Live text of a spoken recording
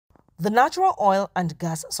The Natural Oil and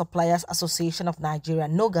Gas Suppliers Association of Nigeria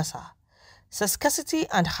 (NOGASA) says scarcity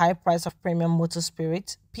and high price of premium motor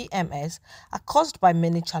spirit (PMS) are caused by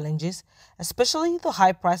many challenges, especially the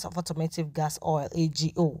high price of automotive gas oil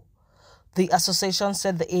 (AGO). The association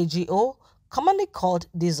said the AGO, commonly called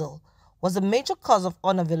diesel, was the major cause of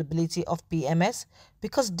unavailability of PMS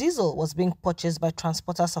because diesel was being purchased by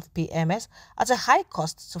transporters of PMS at a high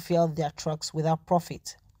cost to fuel their trucks without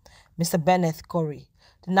profit. Mr. Bennett Corey,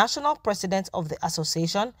 the national president of the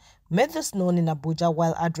association, made this known in Abuja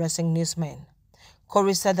while addressing newsmen.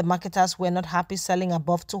 Corey said the marketers were not happy selling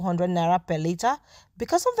above 200 naira per litre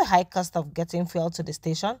because of the high cost of getting fuel to the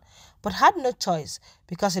station, but had no choice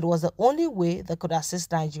because it was the only way they could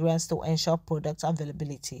assist Nigerians to ensure product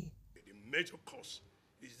availability. The major cause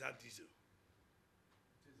is that diesel.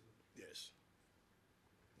 Yes.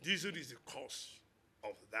 Diesel is the cause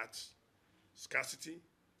of that scarcity,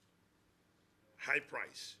 high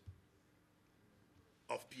price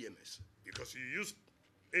of PMS because you use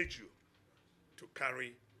AGO to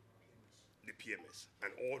carry the PMS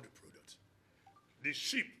and all the products. The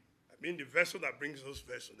ship, the vessel that brings those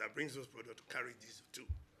products to carry diesel too.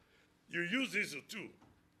 You use diesel too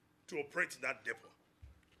to operate that depot.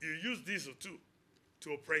 You use diesel too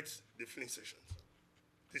to operate the filling stations.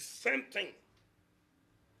 The same thing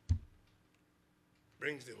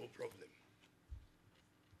brings the whole problem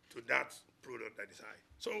to that product that is high.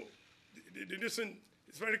 So the listen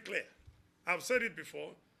is very clear. I've said it before,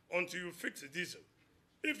 until you fix the diesel.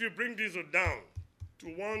 If you bring diesel down to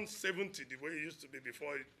 170 the way it used to be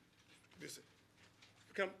before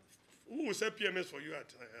who will sell PMS for you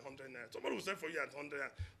at 100 naira? Somebody will sell for you at 100 naira,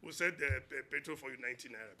 will sell the petrol for you 90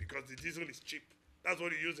 naira because the diesel is cheap. That's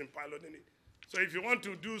what you use in piloting it. So if you want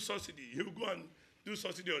to do subsidy, you go and do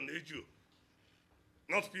subsidy on AGO,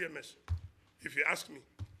 not PMS, if you ask me.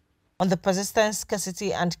 On the persistent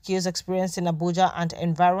scarcity and queues experienced in Abuja and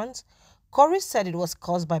environs, Corey said it was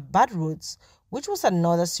caused by bad roads, which was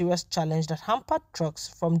another serious challenge that hampered trucks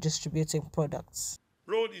from distributing products.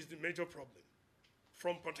 Road is the major problem.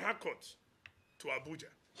 From Port Harcourt to Abuja.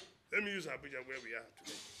 Let me use Abuja where we are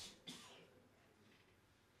today.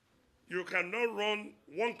 You cannot run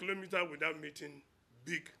 1 kilometer without meeting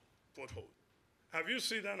big pothole. Have you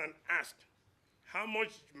seen that and asked how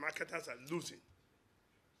much marketers are losing?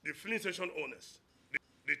 The filling station owners,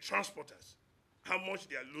 the transporters, how much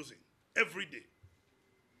they are losing every day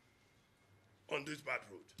on this bad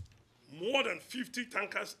road. More than 50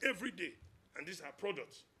 tankers every day, and these are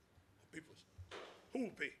products of people. Who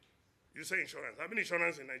will pay? You say insurance. How many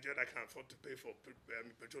insurance in Nigeria that can afford to pay for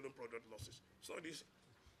petroleum product losses? So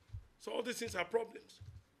all these things are problems.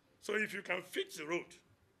 So if you can fix the road,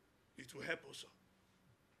 it will help also.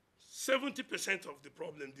 70% of the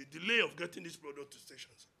problem, the delay of getting this product to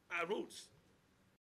stations, are roads.